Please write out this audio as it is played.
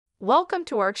Welcome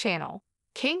to our channel.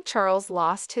 King Charles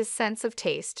lost his sense of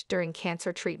taste during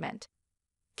cancer treatment.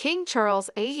 King Charles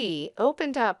AE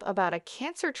opened up about a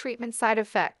cancer treatment side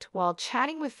effect while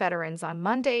chatting with veterans on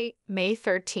Monday, May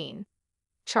 13.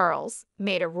 Charles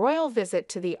made a royal visit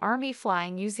to the Army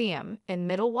Flying Museum in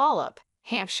Middle Wallop,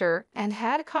 Hampshire, and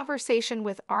had a conversation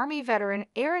with Army veteran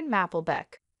Aaron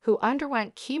Mapplebeck, who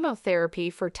underwent chemotherapy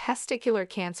for testicular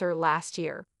cancer last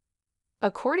year.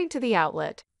 According to the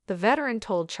outlet, the veteran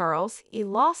told Charles he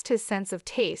lost his sense of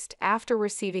taste after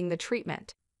receiving the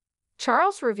treatment.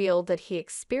 Charles revealed that he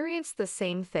experienced the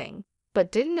same thing,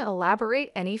 but didn't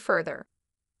elaborate any further.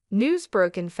 News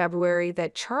broke in February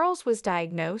that Charles was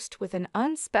diagnosed with an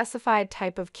unspecified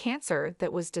type of cancer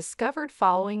that was discovered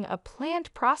following a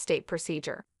planned prostate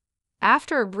procedure.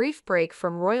 After a brief break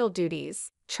from royal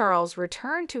duties, Charles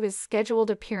returned to his scheduled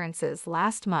appearances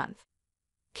last month.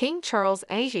 King Charles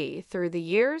aged through the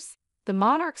years, the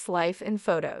monarch's life in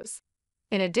photos.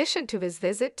 In addition to his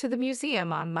visit to the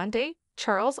museum on Monday,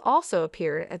 Charles also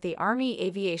appeared at the Army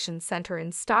Aviation Center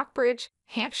in Stockbridge,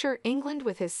 Hampshire, England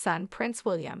with his son Prince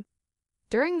William.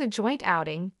 During the joint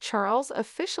outing, Charles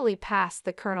officially passed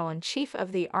the Colonel-in-Chief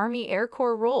of the Army Air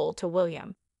Corps role to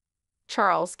William.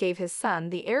 Charles gave his son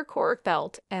the Air Corps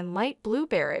belt and light blue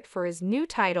beret for his new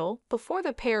title before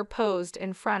the pair posed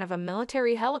in front of a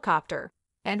military helicopter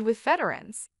and with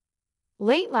veterans.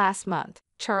 Late last month,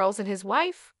 Charles and his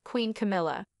wife, Queen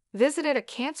Camilla, visited a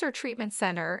cancer treatment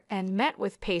center and met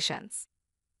with patients.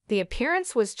 The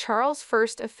appearance was Charles'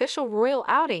 first official royal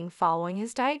outing following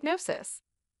his diagnosis.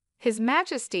 His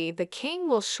Majesty the King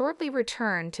will shortly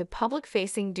return to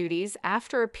public-facing duties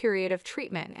after a period of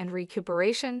treatment and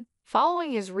recuperation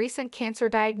following his recent cancer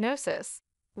diagnosis,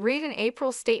 read an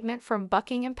April statement from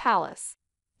Buckingham Palace.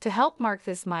 To help mark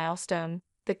this milestone,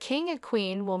 the King and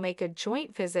Queen will make a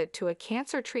joint visit to a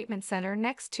cancer treatment center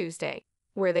next Tuesday,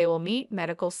 where they will meet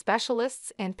medical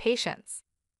specialists and patients.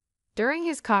 During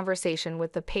his conversation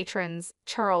with the patrons,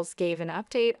 Charles gave an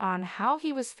update on how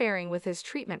he was faring with his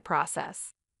treatment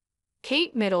process.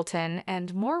 Kate Middleton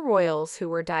and more royals who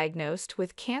were diagnosed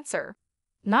with cancer.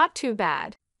 Not too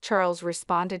bad, Charles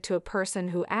responded to a person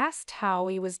who asked how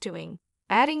he was doing,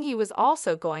 adding he was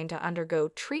also going to undergo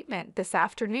treatment this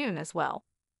afternoon as well.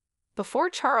 Before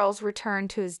Charles returned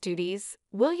to his duties,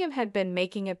 William had been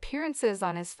making appearances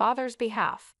on his father's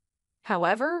behalf.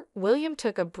 However, William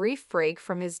took a brief break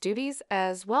from his duties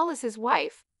as well as his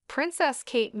wife, Princess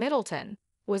Kate Middleton,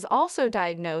 was also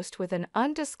diagnosed with an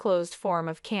undisclosed form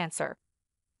of cancer.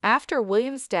 After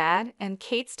William's dad and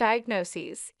Kate's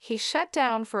diagnoses, he shut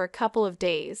down for a couple of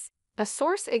days, a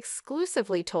source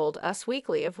exclusively told Us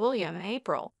Weekly of William in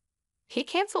April. He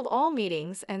canceled all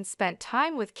meetings and spent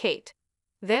time with Kate.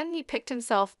 Then he picked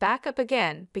himself back up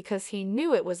again because he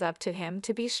knew it was up to him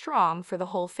to be strong for the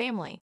whole family.